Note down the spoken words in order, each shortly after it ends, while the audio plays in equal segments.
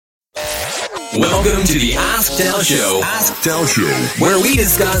Welcome to the Ask Tell Show. Ask Tell Show, where we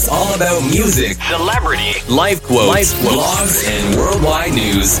discuss all about music, celebrity, life quotes, blogs, and worldwide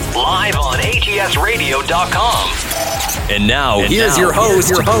news. Live on ATSRadio.com. And now, here's your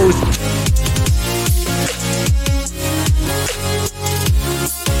host.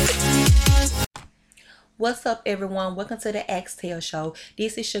 What's up, everyone? Welcome to the Tell Show.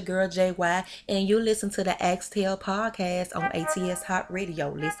 This is your girl JY, and you listen to the Tell podcast on ATS Hot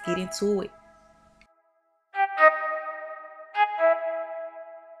Radio. Let's get into it.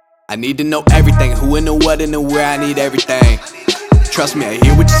 I need to know everything, who and the what and the where, I need everything. Trust me, I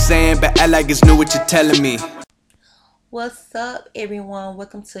hear what you're saying, but I like it's new what you're telling me. What's up, everyone?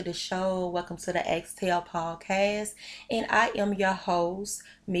 Welcome to the show. Welcome to the Tell podcast, and I am your host,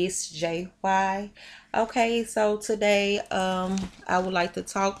 Miss JY. Okay, so today I would like to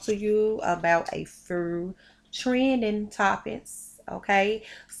talk to you about a few trending topics. Okay,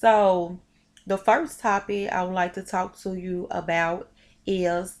 so the first topic I would like to talk to you about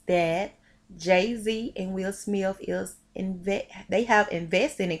is that Jay-Z and Will Smith they have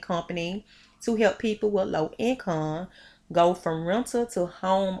invested in a company to help people with low income go from renter to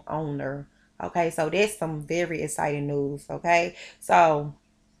home owner. Okay, so that's some very exciting news. Okay, so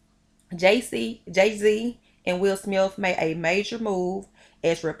Jay-Z and Will Smith made a major move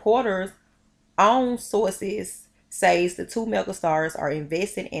as reporters on sources says the two megastars are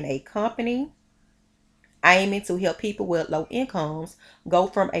investing in a company aiming to help people with low incomes go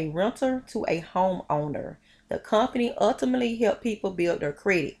from a renter to a homeowner. The company ultimately helped people build their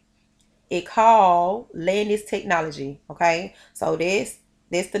credit. It called Landis Technology. Okay, so that's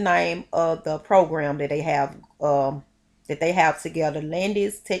the name of the program that they have together,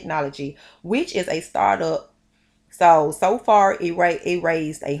 Landis Technology, which is a startup. So far it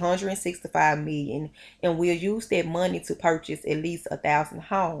raised $165 million, and will use that money to purchase at least 1,000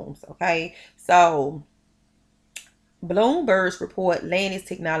 homes. Okay, so Bloomberg's report Landis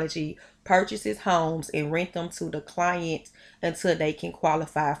Technology purchases homes and rent them to the client until they can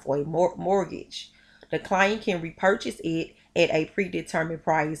qualify for a mortgage. The client can repurchase it at a predetermined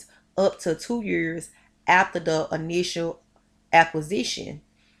price up to 2 years after the initial acquisition.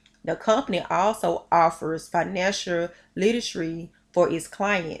 The company also offers financial literacy for its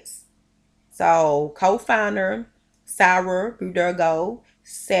clients. So co-founder Sarah Budergo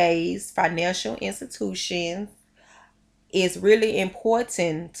says financial institutions is really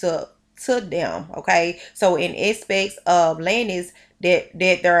important to them. Okay, so in aspects of Landis that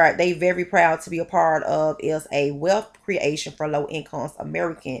they very proud to be a part of is a wealth creation for low income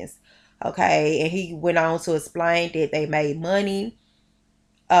Americans. Okay, and he went on to explain that they made money.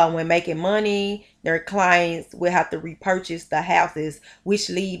 When making money, their clients will have to repurchase the houses, which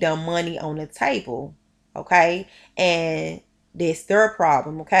leave them money on the table. Okay, and that's their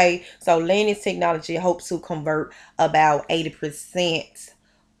problem. Okay, so Landis Technology hopes to convert about 80%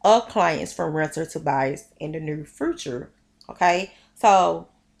 of clients from renter to buyers in the near future. Okay, so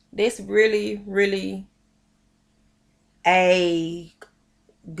this really a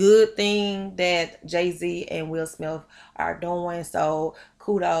good thing that Jay-Z and Will Smith are doing. So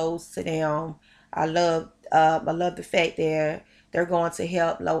kudos to them. I love the fact that they're going to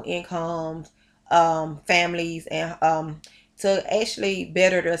help low income families and to actually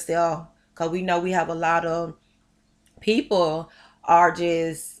better themselves, because we know we have a lot of people are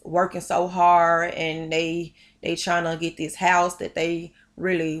just working so hard and they trying to get this house that they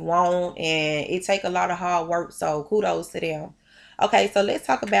really want, and it take a lot of hard work. So kudos to them. Okay, so let's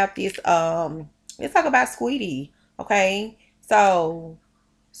talk about this. Let's talk about Sweetie. Okay, so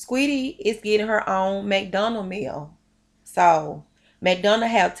Sweetie is getting her own McDonald's meal. So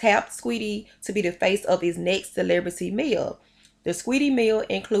McDonald's have tapped Sweetie to be the face of its next celebrity meal. The Sweetie meal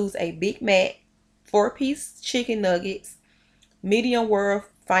includes a Big Mac, 4-piece chicken nuggets, medium world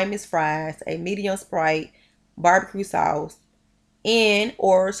famous fries, a medium Sprite, barbecue sauce, and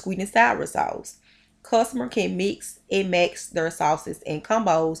or sweet and sour sauce. Customer can mix and match their sauces and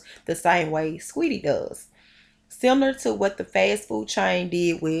combos the same way Sweetie does, similar to what the fast food chain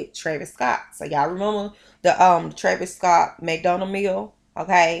did with Travis Scott. So y'all remember the Travis Scott McDonald's meal?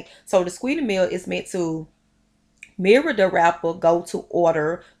 Okay, so the Sweetie meal is meant to mirror the rapper go-to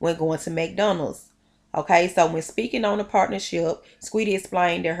order when going to McDonald's. Okay, so when speaking on the partnership, Sweetie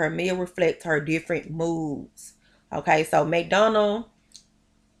explained that her meal reflects her different moods. Okay, so McDonald's,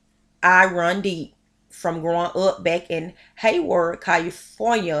 I run deep from growing up back in Hayward,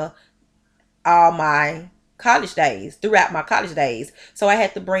 California, throughout my college days. So I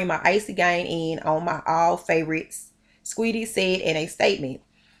had to bring my icy game in on my all favorites, Sweetie said in a statement.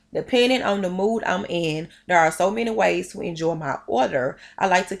 Depending on the mood I'm in, there are so many ways to enjoy my order. I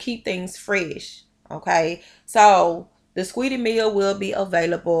like to keep things fresh. Okay, so the Sweetie Meal will be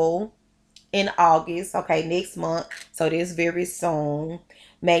available in August, okay, next month. So this very soon.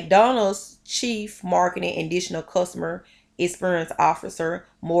 McDonald's Chief Marketing and Additional Customer Experience Officer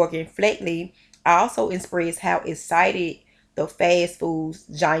Morgan Fleckley also expressed how excited the fast foods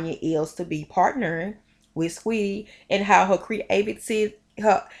giant is to be partnering with Sweetie, and how her creativity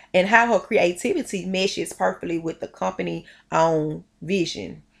meshes perfectly with the company own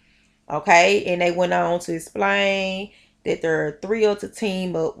vision. Okay, and they went on to explain that they're thrilled to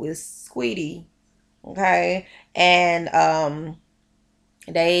team up with Sweetie. Okay, and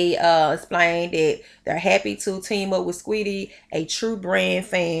they explained that they're happy to team up with Sweetie, a true brand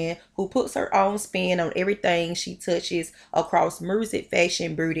fan who puts her own spin on everything she touches across music,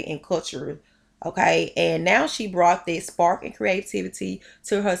 fashion, beauty, and culture. Okay, and now she brought that spark and creativity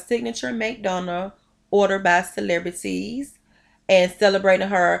to her signature McDonald's order by celebrities, and celebrating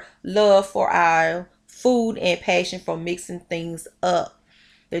her love for our food and passion for mixing things up.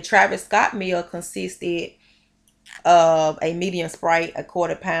 The Travis Scott meal consisted of a medium Sprite, a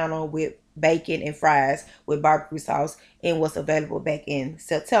quarter pounder with bacon and fries with barbecue sauce, and was available back in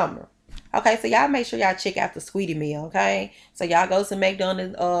September. Okay, so y'all make sure y'all check out the Sweetie Meal. Okay, so y'all go to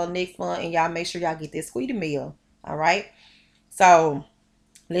McDonald's next month, and y'all make sure y'all get this Sweetie Meal. All right, so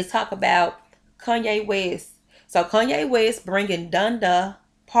let's talk about Kanye West. So Kanye West bringing Donda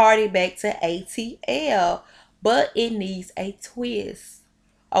Party back to ATL, but it needs a twist.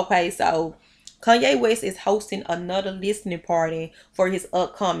 Okay, so Kanye West is hosting another listening party for his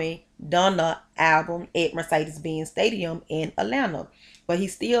upcoming Donda album at Mercedes-Benz Stadium in Atlanta, but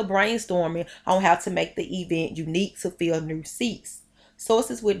he's still brainstorming on how to make the event unique to fill new seats.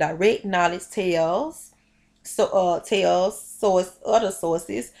 Sources with direct knowledge tells other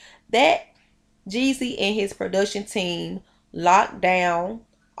sources that Jeezy and his production team locked down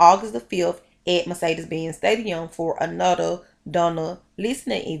August the 5th at Mercedes-Benz Stadium for another Donda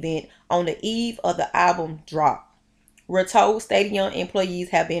listening event on the eve of the album drop. We're told stadium employees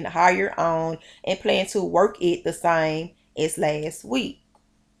have been hired on and plan to work it the same as last week.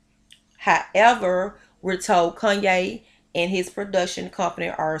 However, we're told Kanye and his production company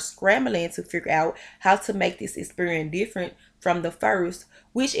are scrambling to figure out how to make this experience different from the first,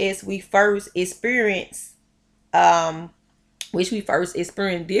 which is we first experience um which we first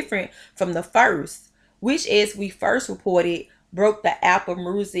experienced different from the first, which as we first reported broke the Apple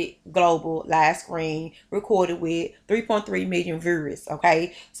Music global live screen recorded with 3.3 million viewers.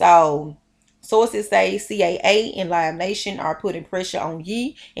 Okay, so sources say CAA and Live Nation are putting pressure on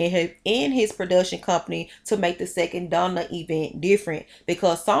Ye and his production company to make the second Donna event different,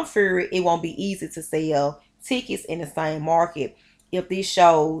 because some fear it won't be easy to sell tickets in the same market if this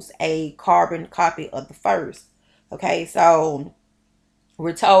shows a carbon copy of the first. Okay, so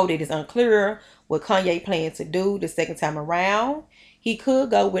we're told it is unclear what Kanye plans to do the second time around. He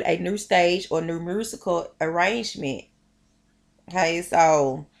could go with a new stage or new musical arrangement. Okay,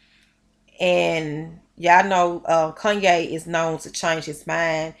 so, and y'all know Kanye is known to change his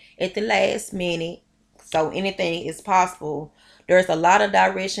mind at the last minute, so anything is possible. There's a lot of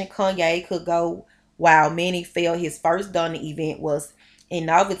direction Kanye could go, while many felt his first done event was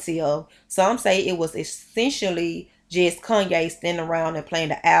innovative. Some say it was essentially just Kanye standing around and playing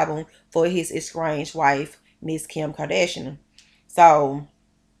the album for his estranged wife, Miss Kim Kardashian. So,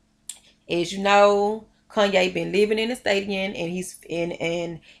 as you know, Kanye been living in the stadium, and he's in,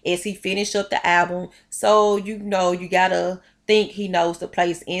 and as he finished up the album, so you know you gotta think he knows the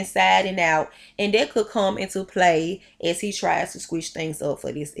place inside and out, and that could come into play as he tries to switch things up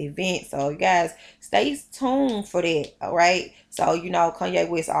for this event. So you guys stay tuned for that. All right. So you know Kanye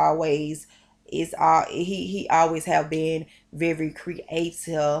West always is he always have been very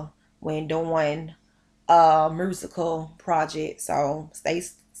creative when doing musical project. So stay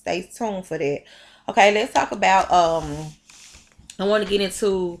tuned for that. Okay, let's talk about I want to get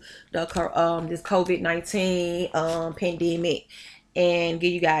into the this COVID-19 pandemic and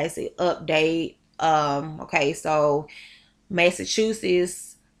give you guys an update. Okay, so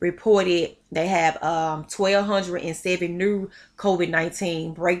Massachusetts reported they have 1,207 new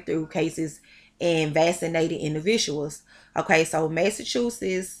COVID-19 breakthrough cases in vaccinated individuals. Okay, so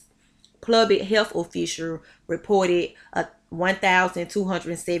Massachusetts public health official reported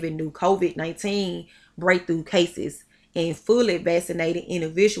 1,207 new COVID-19 breakthrough cases in fully vaccinated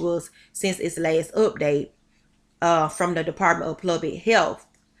individuals since its last update from the Department of Public Health.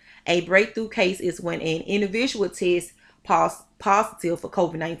 A breakthrough case is when an individual tests positive for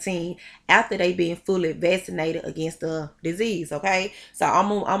COVID-19 after they being fully vaccinated against the disease. Okay, so I'm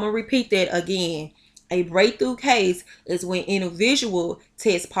gonna repeat that again. A breakthrough case is when individual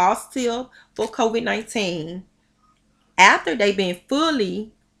test positive for COVID-19 after they've been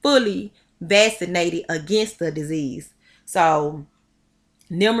fully vaccinated against the disease. So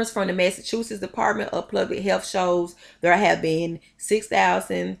numbers from the Massachusetts Department of Public Health shows there have been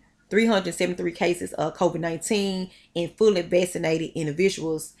 6,373 cases of COVID-19 in fully vaccinated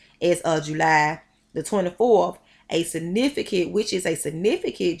individuals as of July the 24th, which is a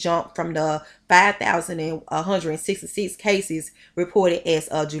significant jump from the 5,166 cases reported as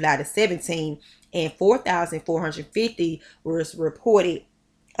of July the 17th, and 4,450 was reported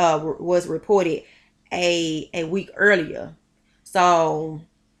a week earlier. So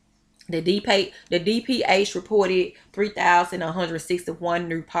the DPH reported 3,161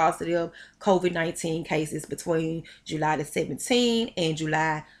 new positive COVID-19 cases between July the 17th and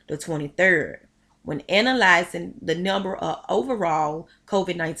July the 23rd. When analyzing the number of overall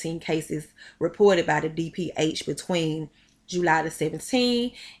COVID-19 cases reported by the DPH between July the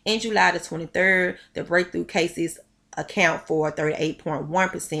 17th and July the 23rd, the breakthrough cases account for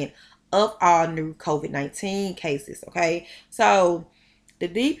 38.1% of all new COVID-19 cases. Okay, so the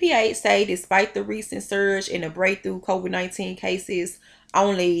DPH say despite the recent surge in the breakthrough COVID-19 cases,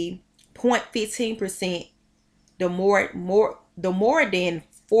 only 0.15%, the more than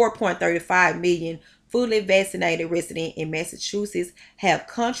 4.35 million fully vaccinated residents in Massachusetts have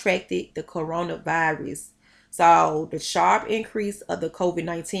contracted the coronavirus. So the sharp increase of the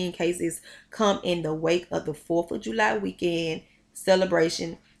COVID-19 cases come in the wake of the 4th of July weekend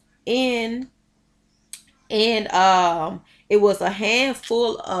celebration in and it was a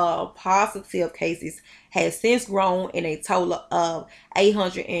handful of positive cases has since grown in a total of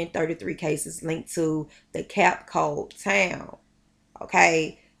 833 cases linked to the Cap Code town.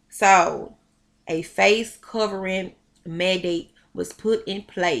 Okay, so a face covering mandate was put in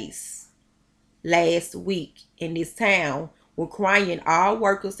place last week in this town, requiring all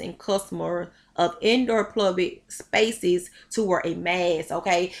workers and customers of indoor public spaces to wear a mask.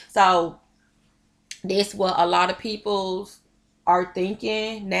 Okay, so that's what a lot of people are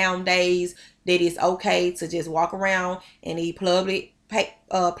thinking nowadays, that it's okay to just walk around in these public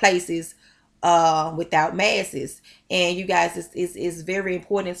places without masks. And you guys, it's very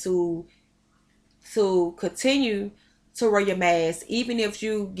important to continue to wear your mask even if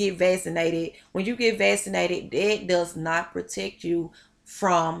you get vaccinated. When you get vaccinated, that does not protect you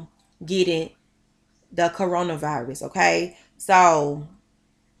from getting the coronavirus. Okay, so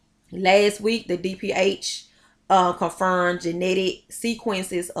last week, the DPH confirmed genetic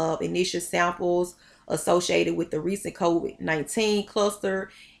sequences of initial samples associated with the recent COVID-19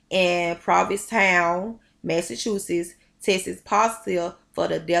 cluster in Provincetown, Massachusetts, tested positive for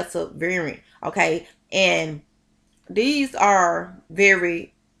the Delta variant. Okay, and these are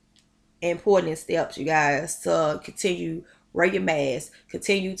very important steps, you guys, to continue wear your mask,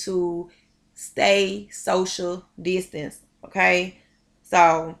 continue to stay social distance. Okay,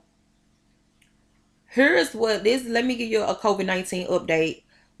 so here's what this let me give you a COVID-19 update,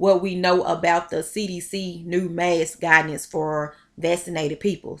 what we know about the CDC new mask guidance for vaccinated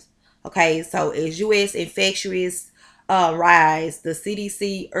people. Okay, so as US infectious rise, the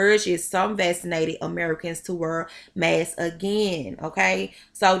CDC urges some vaccinated Americans to wear masks again. Okay,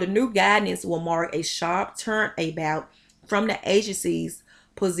 so the new guidance will mark a sharp turnabout from the agency's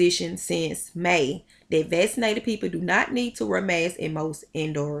position since May that vaccinated people do not need to wear masks in most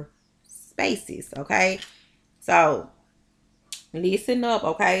indoor spaces. Okay, so listen up.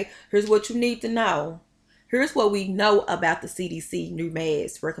 Okay, here's what you need to know. Here's what we know about the CDC new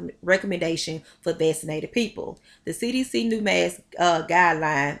mask recommendation for vaccinated people. The CDC new mask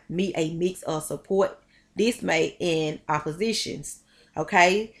guideline meet a mix of support, dismay, and oppositions.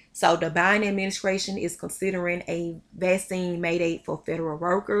 Okay, so the Biden administration is considering a vaccine mandate for federal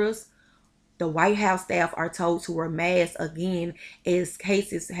workers. The White House staff are told to wear masks again as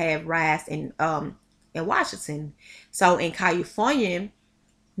cases have risen in Washington. So in California,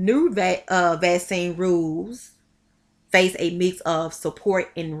 new vaccine rules face a mix of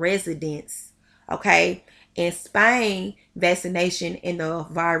support and residents. Okay, in Spain, vaccination and the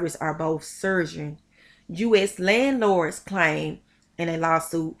virus are both surging. U.S. landlords claim in a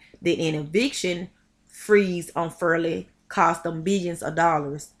lawsuit that an eviction freeze unfairly cost them billions of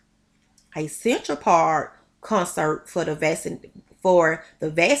dollars. A Central Park concert for the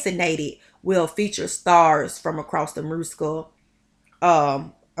vaccinated will feature stars from across the musical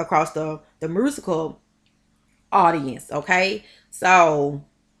audience. Okay, so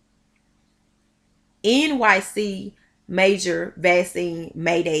NYC major vaccine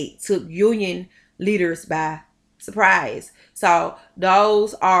mandate took union leaders by surprise. So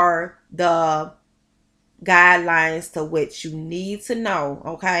those are the guidelines to what you need to know.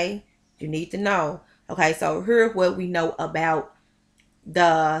 Okay, you need to know. Okay, so here's what we know about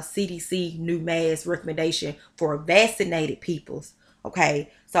the CDC new mask recommendation for vaccinated peoples.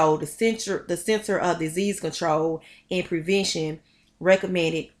 Okay, so the Center of Disease Control and Prevention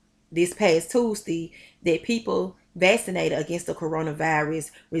recommended this past Tuesday that people vaccinated against the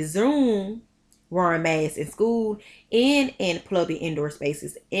coronavirus resume wearing masks in school and in public indoor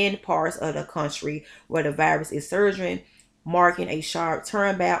spaces in parts of the country where the virus is surging, marking a sharp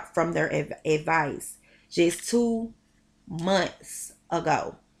turn back from their advice just 2 months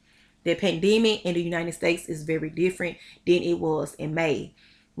ago. The pandemic in the United States is very different than it was in May,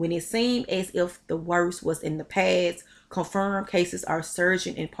 when it seemed as if the worst was in the past. Confirmed cases are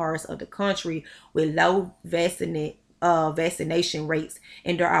surging in parts of the country with low vaccination rates,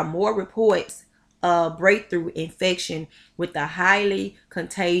 and there are more reports of breakthrough infection with the highly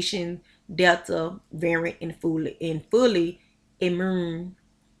contagious Delta variant in fully immune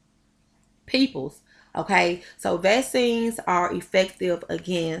peoples. Okay, so vaccines are effective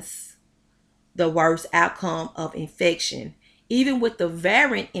against the worst outcome of infection, even with the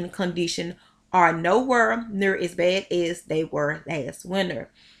variant in condition are nowhere near as bad as they were last winter.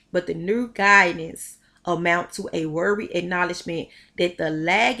 But the new guidance amount to a worried acknowledgement that the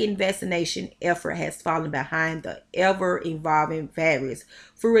lagging vaccination effort has fallen behind the ever-evolving virus.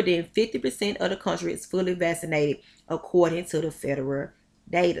 Fewer than 50% of the country is fully vaccinated, according to the federal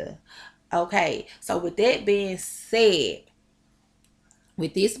data. Okay, so with this being said,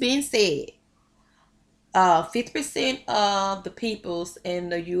 50% of the peoples in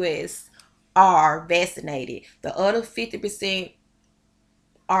the U.S. are vaccinated. The other 50%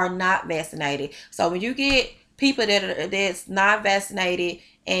 are not vaccinated. So when you get people that's not vaccinated,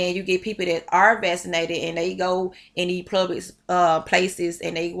 and you get people that are vaccinated, and they go in these public places,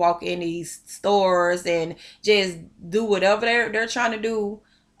 and they walk in these stores and just do whatever they're trying to do,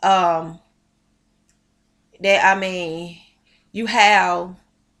 that I mean, you have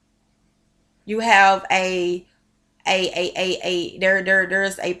there's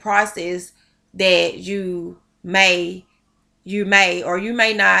a process that you may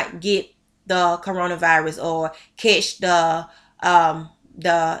not get the coronavirus or catch the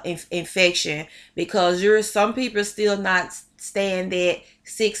infection, because some people still not stand at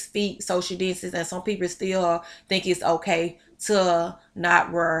 6 feet social distance, and some people still think it's okay to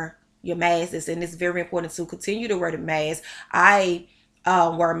not wear your masks, and it's very important to continue to wear the mask. I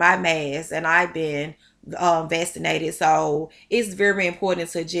wear my mask, and I've been vaccinated, so it's very important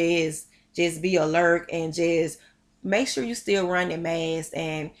to just be alert and just make sure you still run the mask,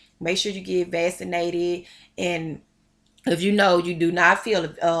 and make sure you get vaccinated. And if you know you do not feel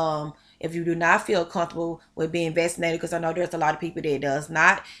if you do not feel comfortable with being vaccinated, because I know there's a lot of people that does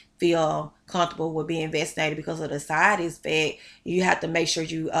not feel comfortable with being vaccinated because of the side effect, you have to make sure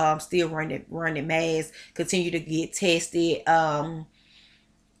you still run the mask, continue to get tested,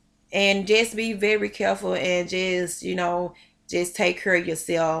 and just be very careful, and just take care of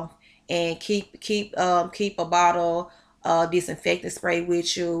yourself, and keep a bottle disinfectant spray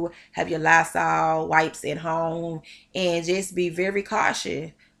with you, have your Lysol wipes at home, and just be very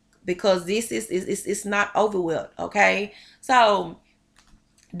cautious, because this is it's not over with. Okay, so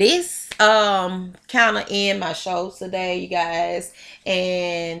this kind of end my show today, you guys,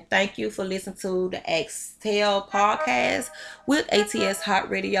 and thank you for listening to the Xtel podcast with ATS Hot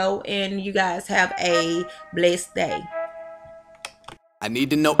Radio, and you guys have a blessed day. I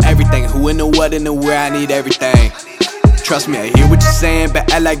need to know everything, who and the what and the where, I need everything. Trust me, I hear what you're saying,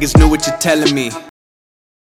 but act like it's new what you're telling me.